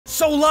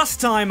So last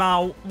time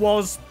out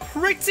was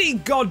pretty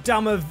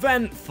goddamn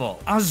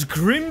eventful, as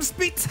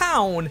Grimsby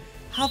Town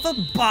have a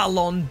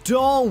Ballon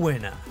d'Or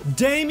winner.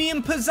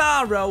 Damian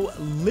Pizarro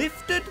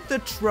lifted the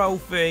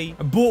trophy,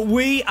 but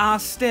we are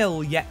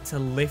still yet to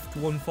lift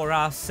one for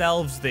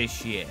ourselves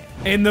this year.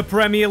 In the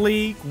Premier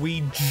League,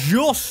 we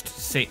just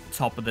sit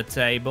top of the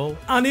table,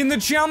 and in the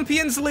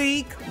Champions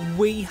League,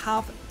 we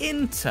have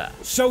Inter.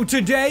 So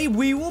today,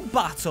 we will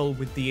battle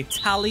with the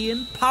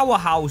Italian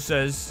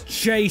powerhouses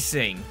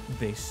chasing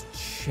this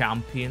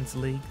Champions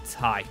League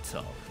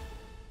title.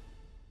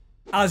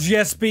 As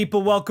yes,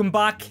 people, welcome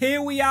back.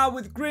 Here we are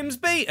with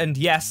Grimsby, and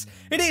yes,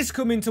 it is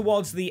coming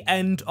towards the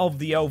end of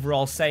the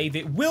overall save.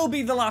 It will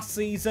be the last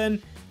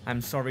season. I'm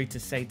sorry to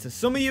say to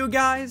some of you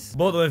guys,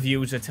 but the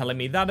views are telling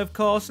me that, of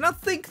course, and I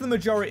think the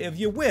majority of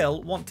you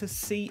will want to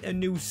see a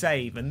new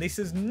save, and this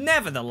is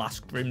never the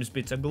last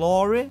Grimsby to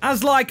glory.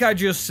 As like I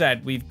just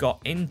said, we've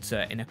got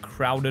Inter in a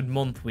crowded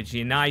month with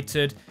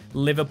United,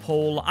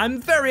 Liverpool.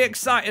 I'm very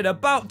excited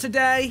about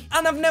today,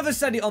 and I've never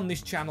said it on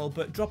this channel,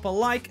 but drop a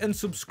like and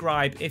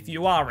subscribe if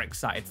you are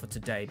excited for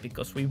today,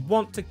 because we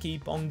want to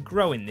keep on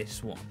growing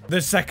this one.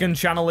 The second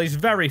channel is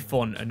very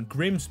fun, and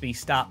Grimsby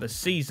start the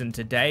season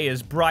today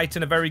as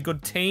Brighton, a very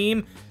good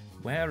team.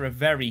 We're a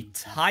very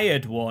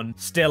tired one.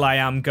 Still, I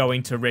am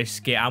going to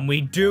risk it, and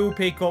we do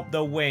pick up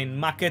the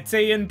win.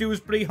 McAtee and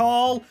Dewsbury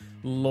Hall.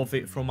 Love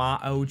it from our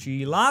OG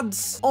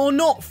lads. Or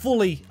not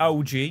fully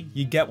OG.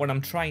 You get what I'm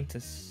trying to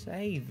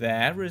say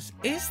there.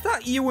 Is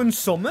that Ewan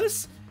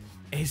Summers?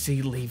 Is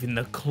he leaving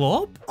the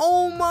club?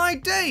 Oh my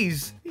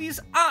days. He's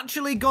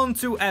actually gone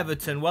to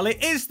Everton. Well,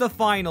 it is the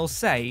final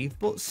save,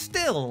 but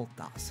still,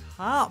 that's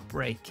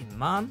heartbreaking,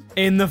 man.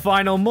 In the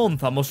final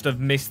month, I must have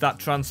missed that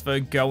transfer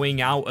going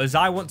out, as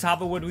I want to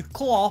have a word with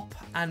Klopp,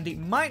 and it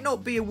might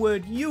not be a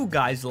word you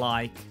guys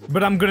like.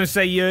 But I'm going to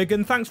say,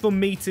 Jurgen, thanks for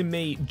meeting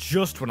me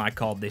just when I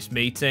called this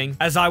meeting,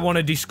 as I want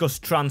to discuss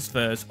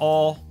transfers,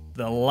 or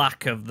the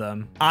lack of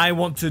them. I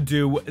want to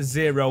do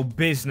zero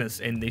business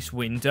in this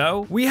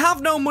window. We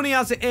have no money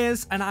as it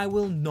is, and I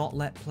will not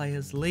let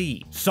players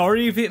leave.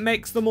 Sorry if it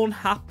makes them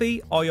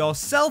unhappy or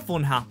yourself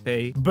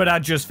unhappy, but I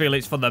just feel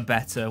it's for the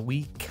better.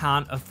 We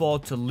can't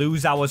afford to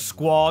lose our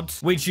squad,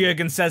 which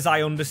Jurgen says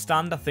I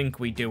understand. I think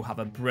we do have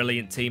a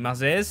brilliant team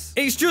as is.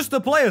 It's just the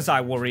players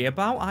I worry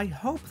about. I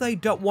hope they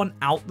don't want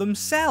out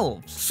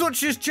themselves,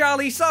 such as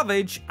Charlie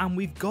Savage, and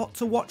we've got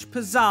to watch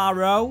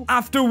Pizarro.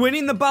 After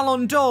winning the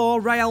Ballon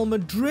d'Or, Real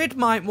Madrid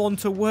might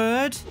want a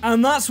word,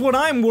 and that's what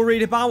I'm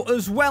worried about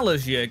as well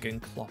as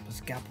Jurgen Klopp,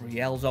 as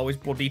Gabriel's always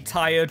bloody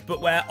tired,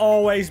 but we're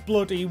always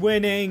bloody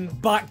winning.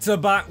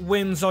 Back-to-back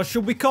wins, or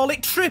should we call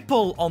it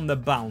triple on the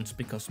bounce,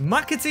 because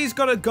McAtee's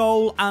got a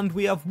goal and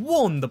we have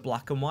won the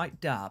black and white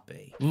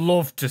derby.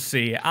 Love to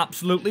see it,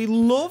 absolutely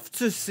love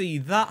to see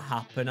that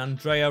happen.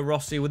 Andrea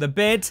Rossi with a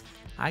bid.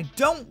 I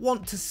don't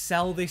want to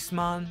sell this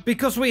man,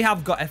 because we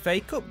have got FA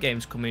Cup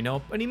games coming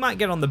up, and he might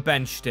get on the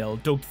bench still.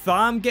 Doug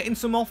Tharm getting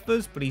some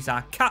offers, but he's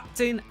our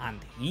captain, and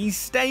he's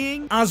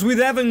staying. As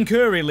with Evan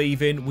Curry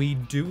leaving, we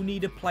do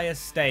need a player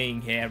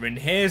staying here, and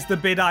here's the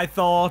bid I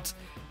thought.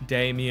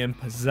 Damian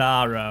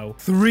Pizarro,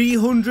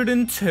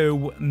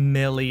 £302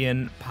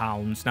 million.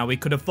 Now, we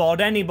could afford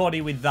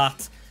anybody with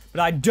that, but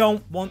I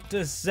don't want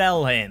to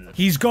sell him.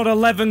 He's got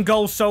 11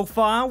 goals so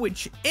far,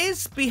 which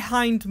is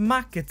behind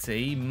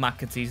McAtee.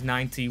 McAtee's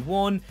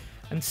 91,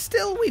 and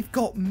still we've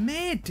got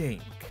Meerdink,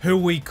 who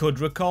we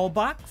could recall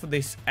back for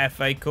this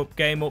FA Cup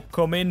game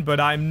upcoming, but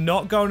I'm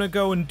not going to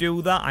go and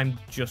do that. I'm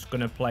just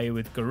going to play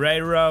with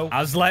Guerrero,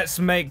 as let's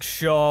make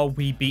sure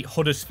we beat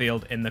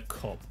Huddersfield in the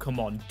Cup. Come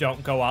on,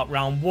 don't go out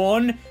round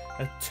one.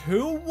 A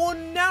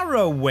 2-1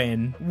 narrow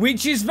win,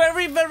 which is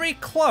very, very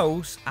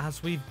close,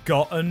 as we've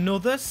got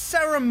another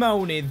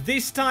ceremony,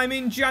 this time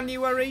in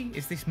January.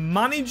 Is this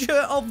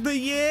Manager of the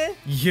Year?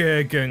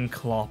 Jurgen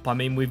Klopp. I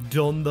mean, we've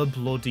done the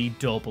bloody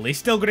double. He's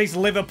still got his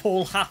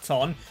Liverpool hat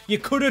on. You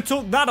could have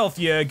took that off,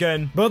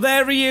 Jurgen. But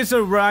there he is,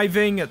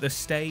 arriving at the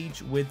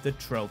stage with the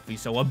trophy.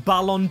 So a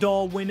Ballon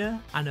d'Or winner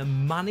and a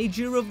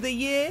Manager of the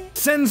Year.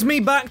 Sends me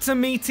back to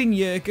meeting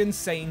Jurgen,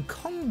 saying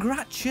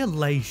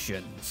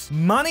congratulations.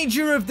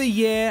 Manager of the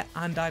Year,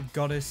 and I've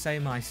got to say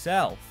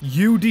myself,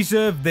 you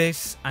deserve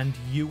this, and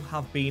you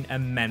have been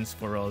immense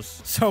for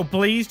us. So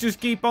please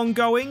just keep on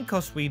going,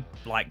 because we'd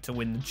like to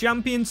win the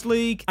Champions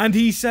League. And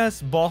he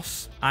says,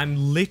 boss,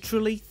 I'm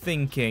literally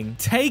thinking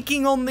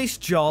taking on this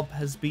job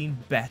has been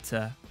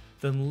better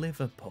than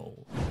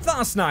Liverpool.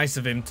 That's nice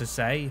of him to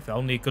say. If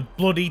only he could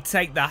bloody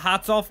take the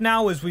hat off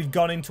now, as we've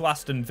gone into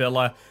Aston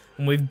Villa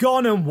and we've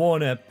gone and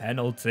won a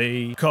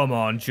penalty. Come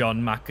on,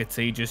 John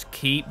McAtee, just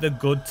keep the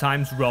good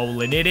times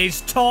rolling. It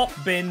is top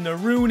bin the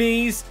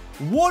Roonies.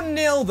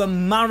 1-0 the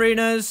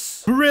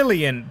Mariners.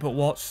 Brilliant, but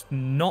what's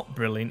not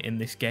brilliant in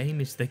this game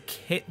is the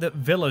kit that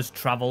Villa's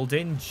travelled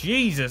in.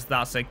 Jesus,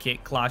 that's a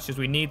kit clash, as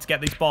we need to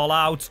get this ball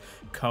out.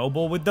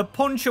 Coble with the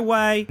punch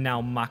away.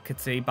 Now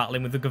McAtee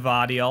battling with the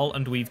Gavardiol,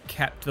 and we've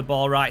kept the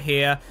ball right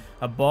here.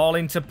 A ball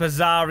into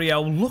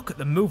Pizarro. Look at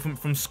the movement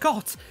from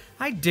Scott.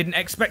 I didn't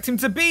expect him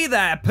to be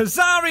there.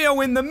 Pizarro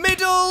in the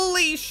middle.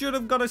 He should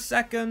have got a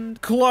second.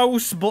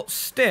 Close, but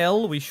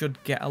still, we should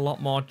get a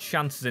lot more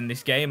chances in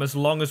this game as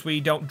long as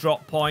we don't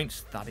drop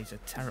points. That is a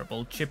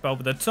terrible chip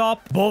over the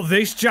top. But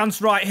this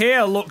chance right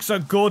here looks a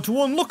good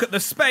one. Look at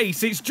the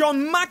space. It's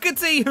John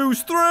McAtee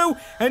who's through,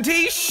 and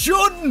he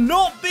should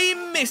not be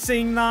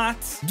missing that.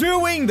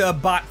 Doing the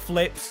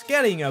backflips,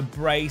 getting a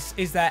brace.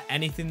 Is there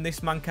anything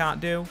this man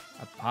can't do?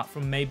 Apart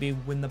from maybe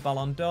win the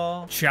Ballon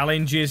d'Or.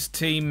 Challenge his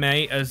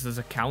teammate as there's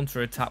a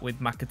counter-attack with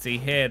McAtee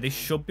here. This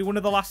should be one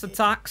of the last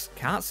attacks.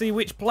 Can't see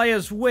which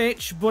player's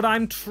which, but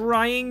I'm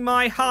trying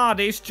my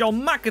hardest.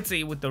 John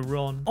McAtee with the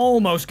run.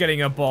 Almost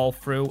getting a ball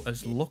through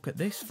as look at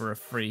this for a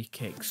free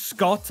kick.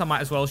 Scott, I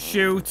might as well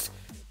shoot.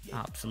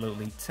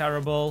 Absolutely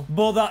terrible.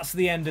 But that's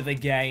the end of the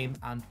game,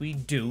 and we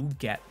do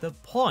get the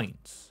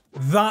points.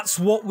 That's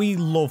what we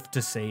love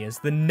to see, as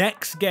the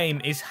next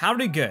game is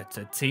Harrogate,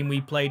 a team we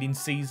played in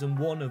Season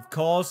 1, of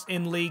course,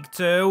 in League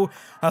 2.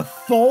 A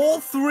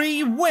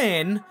 4-3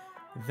 win.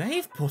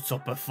 They've put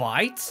up a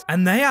fight,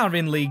 and they are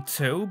in League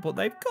 2, but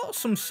they've got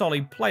some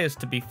solid players,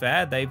 to be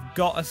fair. They've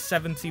got a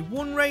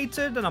 71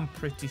 rated, and I'm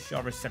pretty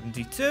sure a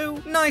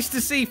 72. Nice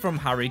to see from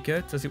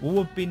Harrogate, as it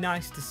would be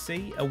nice to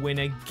see a win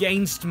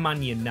against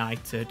Man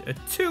United, a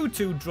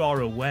 2-2 draw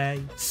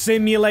away.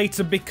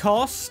 Simulator,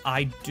 because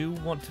I do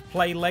want to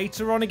play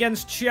later on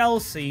against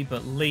Chelsea,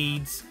 but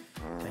Leeds,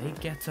 they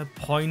get a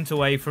point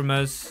away from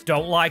us.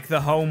 Don't like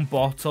the home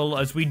bottle,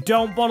 as we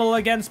don't bottle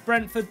against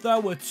Brentford,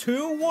 though. A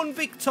 2-1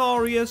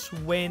 victorious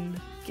win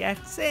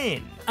gets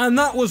in. And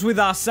that was with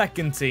our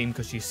second team,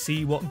 because you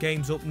see what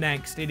game's up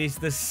next. It is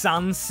the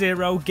San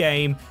Siro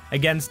game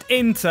against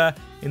Inter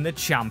in the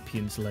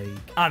Champions League.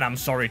 And I'm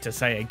sorry to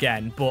say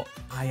again, but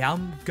I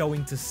am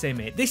going to sim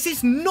it. This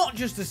is not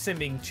just a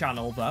simming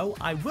channel, though.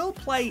 I will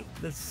play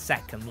the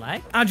second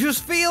leg. I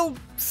just feel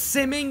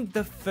simming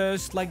the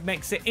first leg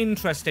makes it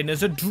interesting,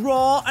 as a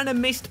draw and a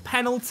missed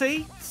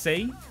penalty.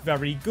 See?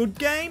 Very good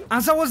game.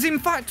 As I was, in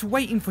fact,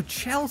 waiting for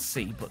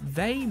Chelsea, but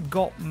they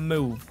got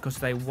moved because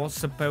they was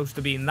supposed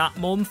to be in that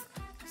month.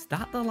 Is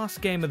that the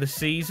last game of the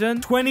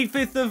season?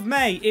 25th of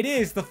May. It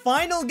is. The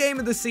final game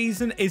of the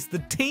season is the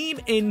team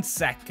in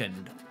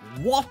second.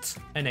 What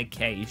an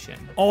occasion.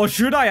 Or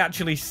should I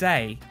actually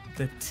say,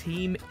 the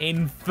team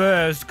in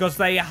first, because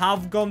they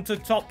have gone to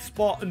top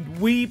spot and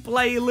we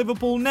play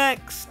Liverpool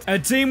next. A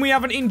team we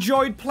haven't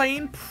enjoyed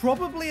playing,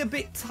 probably a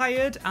bit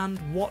tired, and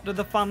what do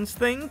the fans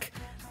think?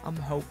 I'm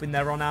hoping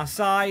they're on our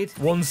side.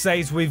 One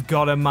says we've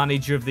got a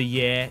manager of the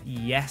year.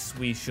 Yes,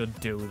 we should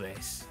do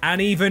this. And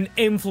even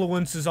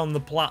influencers on the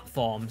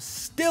platform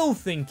still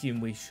thinking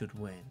we should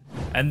win.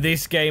 And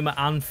this game at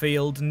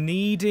Anfield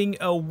needing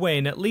a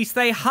win. At least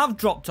they have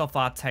dropped off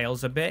our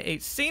tails a bit.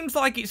 It seems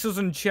like it's us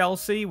and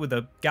Chelsea with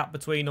a gap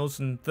between us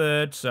and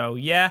third. So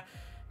yeah,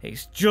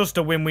 it's just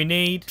a win we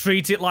need.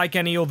 Treat it like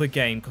any other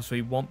game, because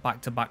we want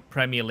back-to-back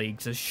Premier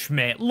Leagues as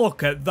Schmidt.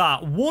 Look at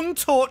that. One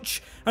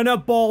touch and a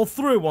ball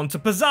through onto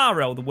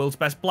Pizarro, the world's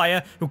best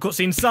player, who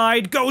cuts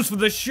inside, goes for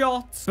the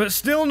shot, but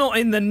still not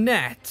in the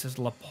net, as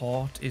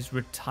Laporte is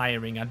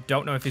retiring. I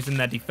don't know if he's in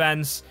their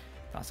defense.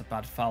 That's a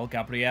bad foul,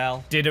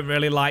 Gabriel. Didn't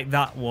really like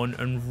that one.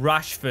 And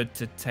Rashford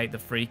to take the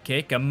free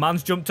kick. A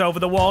man's jumped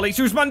over the wall. It's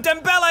Ousmane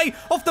Dembele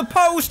off the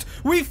post.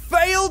 We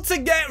failed to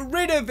get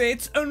rid of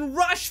it, and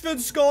Rashford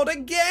scored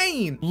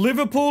again.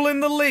 Liverpool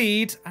in the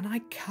lead, and I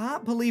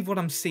can't believe what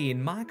I'm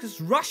seeing. Marcus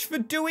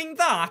Rashford doing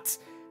that,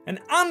 and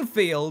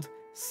Anfield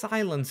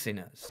silencing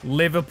us.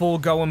 Liverpool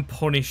go and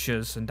punish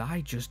us, and I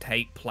just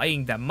hate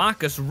playing them.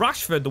 Marcus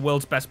Rashford, the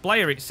world's best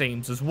player, it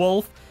seems, as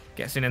Wolf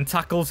gets in and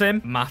tackles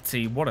him.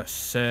 Matty, what a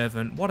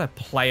servant. What a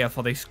player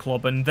for this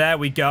club. And there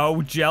we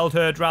go.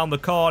 Gelherd round the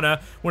corner.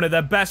 One of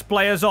their best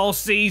players all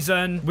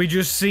season. We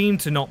just seem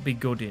to not be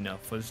good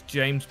enough. As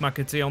James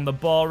McAtee on the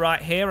ball right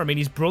here. I mean,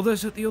 his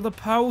brother's at the other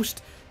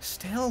post.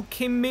 Still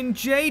Kim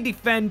Min-jae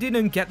defending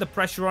and get the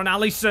pressure on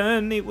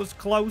Alisson. It was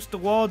close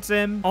towards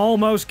him.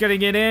 Almost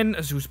getting it in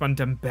as Ousmane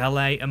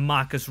Dembele and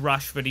Marcus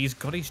Rashford. He's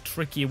got his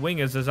tricky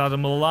wingers as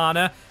Adam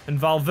Lallana and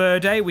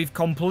Valverde. We've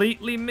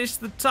completely missed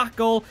the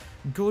tackle.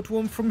 Good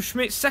one from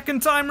Schmidt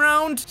second time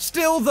round.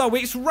 Still, though,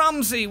 it's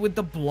Ramsey with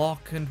the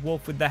block and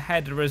Wolf with the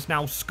header as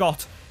now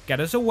Scott get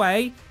us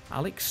away.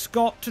 Alex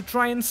Scott to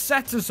try and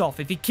set us off.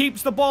 If he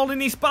keeps the ball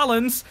in his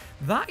balance,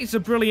 that is a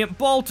brilliant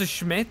ball to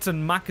Schmidt,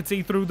 and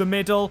McAtee through the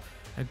middle.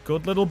 A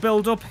good little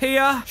build-up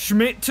here.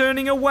 Schmidt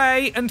turning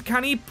away, and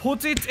can he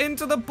put it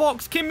into the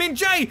box? Kim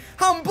Min-jae,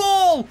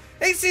 handball!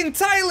 It's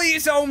entirely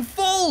his own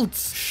fault!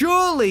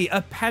 Surely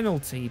a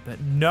penalty, but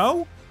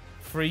no.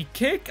 Free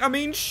kick? I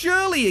mean,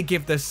 surely you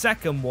give the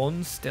second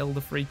one. Still,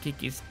 the free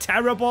kick is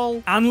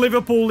terrible. And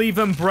Liverpool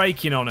even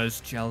breaking on us.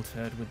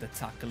 Gelherd with the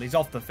tackle. He's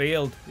off the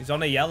field. He's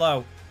on a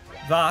yellow.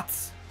 That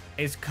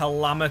is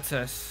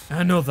calamitous.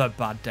 Another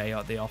bad day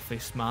at the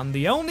office, man.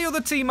 The only other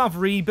team I've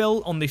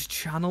rebuilt on this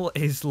channel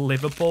is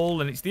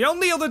Liverpool, and it's the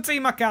only other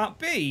team I can't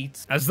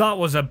beat. As that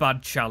was a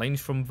bad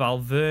challenge from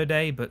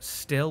Valverde, but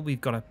still,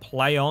 we've got to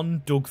play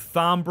on. Doug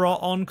Tharn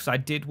brought on, because I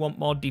did want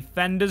more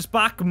defenders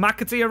back.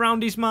 McAtee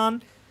around his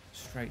man.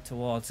 Straight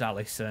towards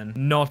Allison.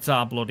 Not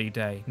our bloody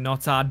day.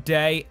 Not our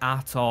day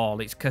at all.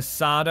 It's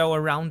Casado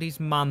around his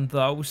man,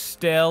 though.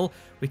 Still,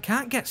 we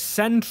can't get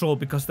central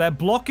because they're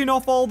blocking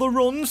off all the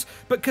runs.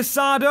 But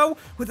Casado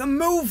with a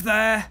move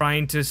there.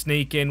 Trying to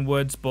sneak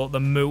inwards, but the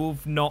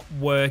move not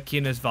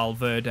working as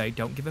Valverde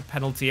don't give a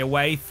penalty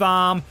away.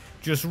 Tharm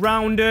just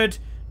rounded.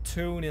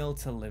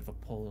 2-0 to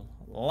Liverpool.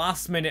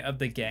 Last minute of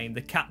the game.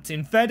 The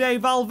captain,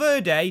 Fede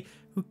Valverde,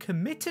 who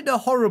committed a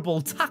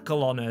horrible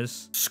tackle on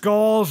us,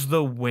 scores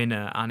the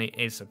winner, and it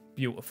is a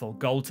beautiful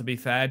goal, to be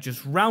fair.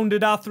 Just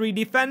rounded our 3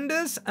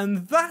 defenders,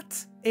 and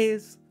that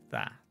is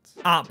that.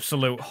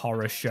 Absolute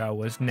horror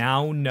show, as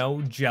now no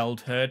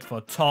Geldherd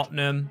for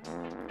Tottenham.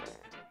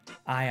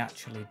 I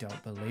actually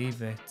don't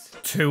believe it.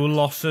 2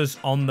 losses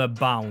on the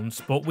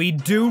bounce, but we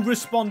do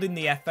respond in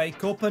the FA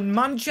Cup, and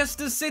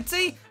Manchester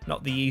City,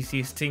 not the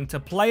easiest team to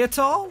play at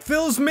all,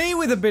 fills me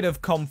with a bit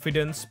of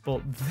confidence,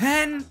 but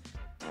then...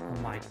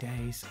 oh my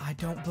days, I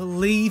don't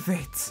believe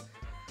it.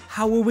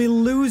 How are we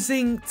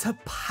losing to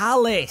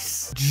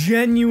Palace?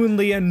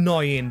 Genuinely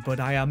annoying, but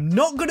I am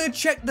not going to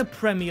check the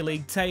Premier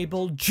League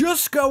table.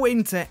 Just go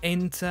into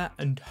Inter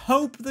and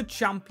hope the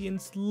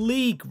Champions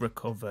League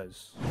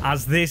recovers.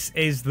 As this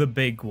is the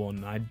big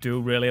one. I do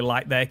really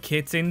like their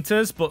kit,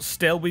 Inters, but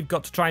still we've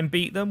got to try and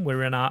beat them.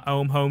 We're in our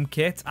home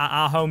kit at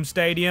our home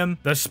stadium.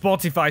 The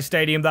Spotify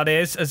stadium, that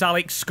is, as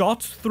Alex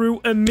Scott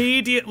threw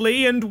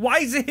immediately. And why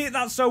is it hit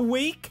that so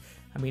weak?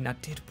 I mean, I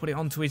did put it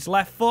onto his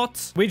left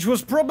foot, which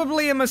was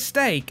probably a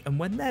mistake. And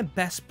when their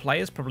best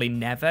players, probably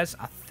Neves,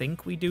 I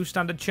think we do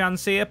stand a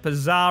chance here.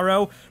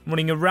 Pizarro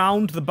running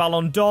around, the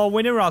Ballon d'Or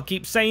winner. I'll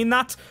keep saying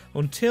that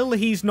until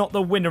he's not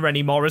the winner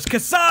anymore. As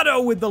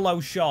Casado with the low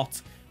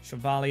shot.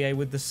 Chevalier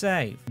with the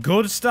save.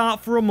 Good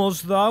start from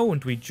us, though,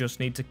 and we just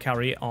need to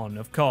carry it on.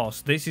 Of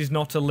course, this is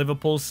not a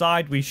Liverpool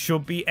side. We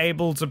should be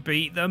able to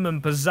beat them.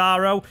 And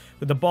Pizarro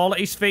with the ball at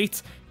his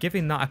feet,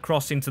 giving that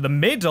across into the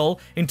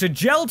middle, into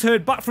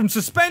Geldherd, back from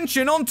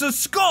suspension, onto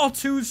Scott,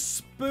 who's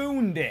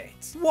spooned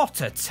it.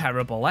 What a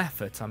terrible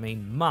effort. I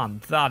mean,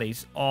 man, that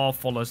is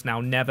awful. As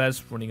now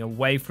Neves running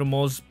away from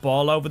us,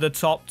 ball over the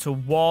top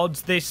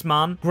towards this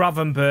man,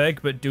 Gravenberg,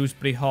 but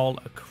Dewsbury Hall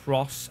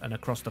across and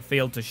across the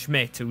field to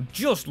Schmidt, who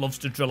just loves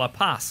to drill a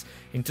pass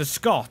into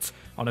Scott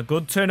on a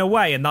good turn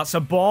away, and that's a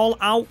ball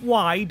out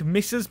wide,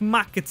 misses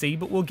McAtee,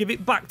 but we'll give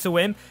it back to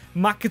him.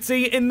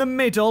 McAtee in the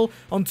middle,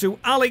 onto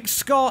Alex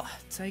Scott,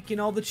 taking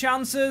all the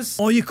chances,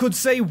 or you could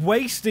say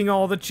wasting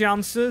all the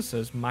chances,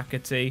 as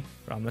McAtee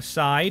around the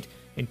side,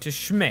 into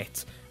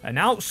Schmidt. An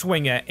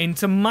outswinger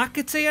into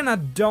McAtee, and I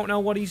don't know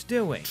what he's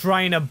doing.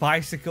 Trying a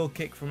bicycle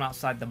kick from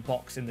outside the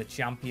box in the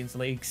Champions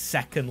League,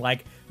 second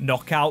leg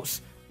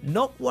knockouts.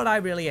 Not what I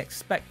really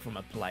expect from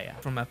a player.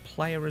 From a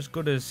player as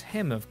good as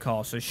him, of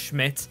course, as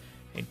Schmidt.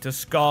 Into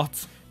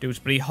Scott.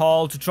 Dewsbury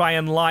Hall to try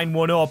and line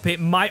one up. It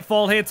might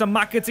fall here to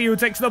McAtee, who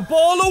takes the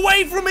ball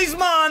away from his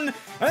man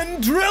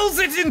and drills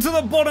it into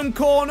the bottom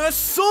corner,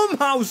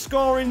 somehow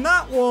scoring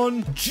that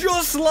one.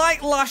 Just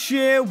like last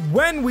year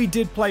when we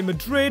did play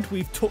Madrid,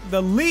 we've took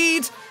the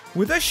lead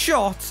with a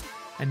shot,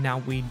 and now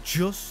we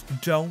just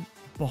don't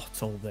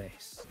bottle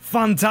this.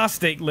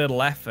 Fantastic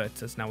little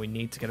effort, as now we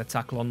need to get a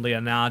tackle on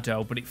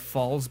Leonardo, but it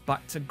falls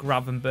back to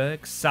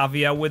Gravenberg.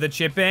 Savio with a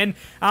chip in,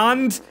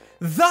 and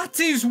that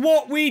is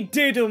what we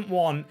didn't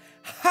want.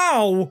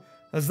 How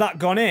has that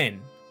gone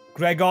in?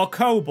 Gregor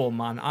Kobel,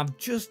 man,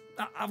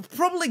 I've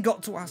probably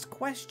got to ask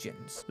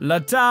questions.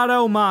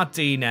 Lautaro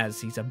Martinez,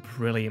 he's a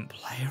brilliant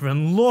player,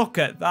 and look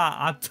at that.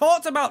 I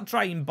talked about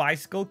trying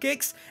bicycle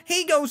kicks.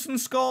 He goes and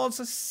scores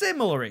a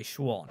similar-ish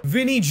one.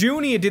 Vinny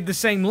Jr. did the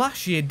same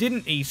last year,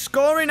 didn't he?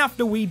 Scoring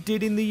after we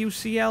did in the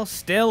UCL.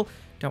 Still,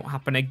 don't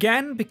happen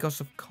again, because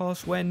of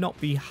course we're not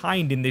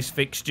behind in this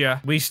fixture.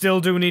 We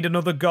still do need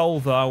another goal,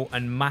 though,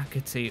 and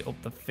McAtee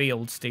up the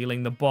field,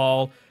 stealing the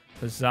ball.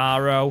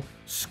 Pizarro,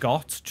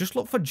 Scott, just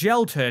look for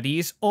Geldherd. He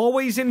is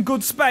always in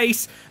good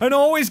space and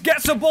always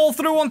gets a ball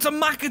through onto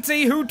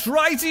McAtee, who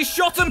tries his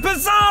shot, and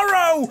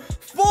Pizarro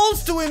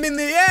falls to him in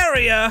the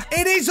area.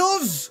 It is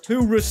us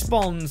who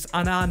responds,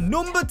 and our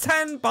number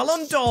 10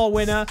 Ballon d'Or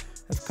winner.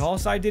 Of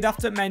course, I did have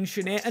to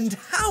mention it, and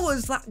how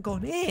has that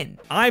gone in?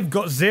 I've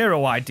got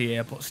zero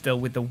idea, but still,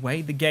 with the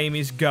way the game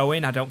is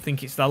going, I don't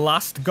think it's the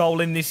last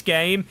goal in this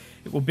game.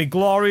 It would be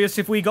glorious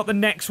if we got the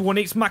next one.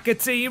 It's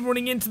McAtee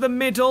running into the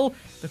middle.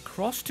 The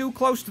cross too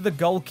close to the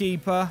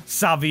goalkeeper.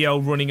 Savio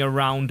running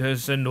around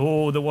us, and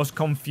oh, there was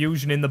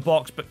confusion in the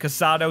box, but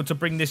Casado to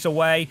bring this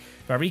away.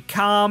 Very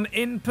calm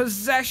in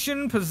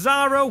possession.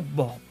 Pizarro,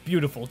 oh,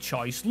 beautiful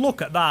choice.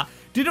 Look at that.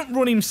 Didn't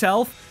run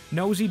himself.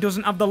 Knows he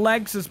doesn't have the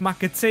legs as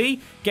McAtee.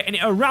 Getting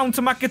it around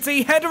to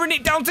McAtee. Headering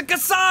it down to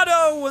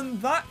Casado.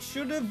 And that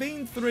should have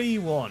been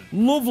 3-1.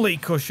 Lovely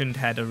cushioned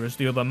header as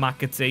the other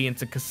McAtee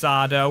into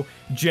Casado.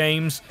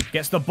 James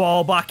gets the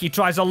ball back. He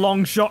tries a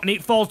long shot and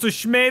it falls to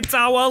Schmidt.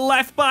 Our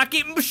left back.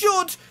 It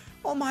should.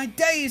 Oh my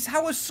days,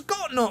 how has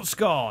Scott not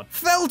scored?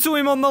 Fell to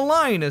him on the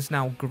line as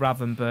now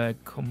Gravenberg.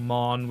 Come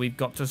on, we've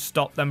got to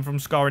stop them from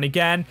scoring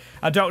again.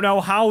 I don't know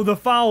how the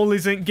foul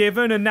isn't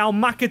given, and now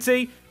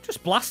McAtee,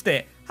 just blast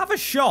it. Have a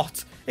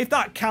shot. If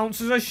that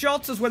counts as a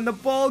shot, as when the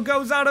ball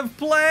goes out of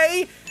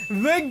play,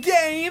 the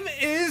game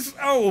is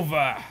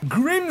over.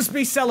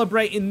 Grimsby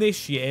celebrating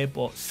this year,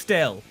 but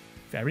still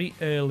very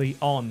early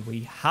on.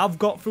 We have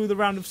got through the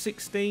round of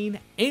 16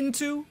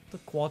 into the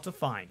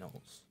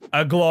quarterfinals.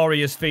 A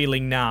glorious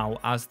feeling now,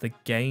 as the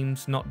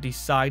game's not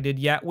decided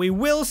yet. We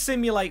will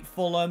simulate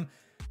Fulham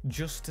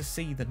just to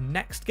see the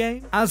next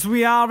game, as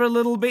we are a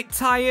little bit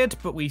tired,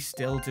 but we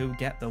still do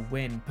get the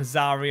win.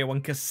 Pizarro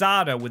and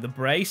Casado with a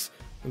brace,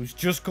 who's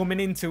just coming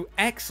into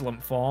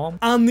excellent form.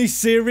 And this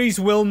series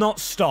will not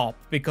stop,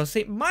 because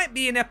it might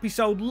be an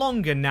episode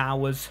longer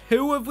now, as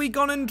who have we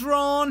gone and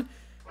drawn?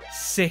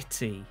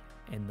 City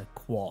in the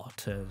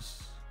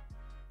quarters.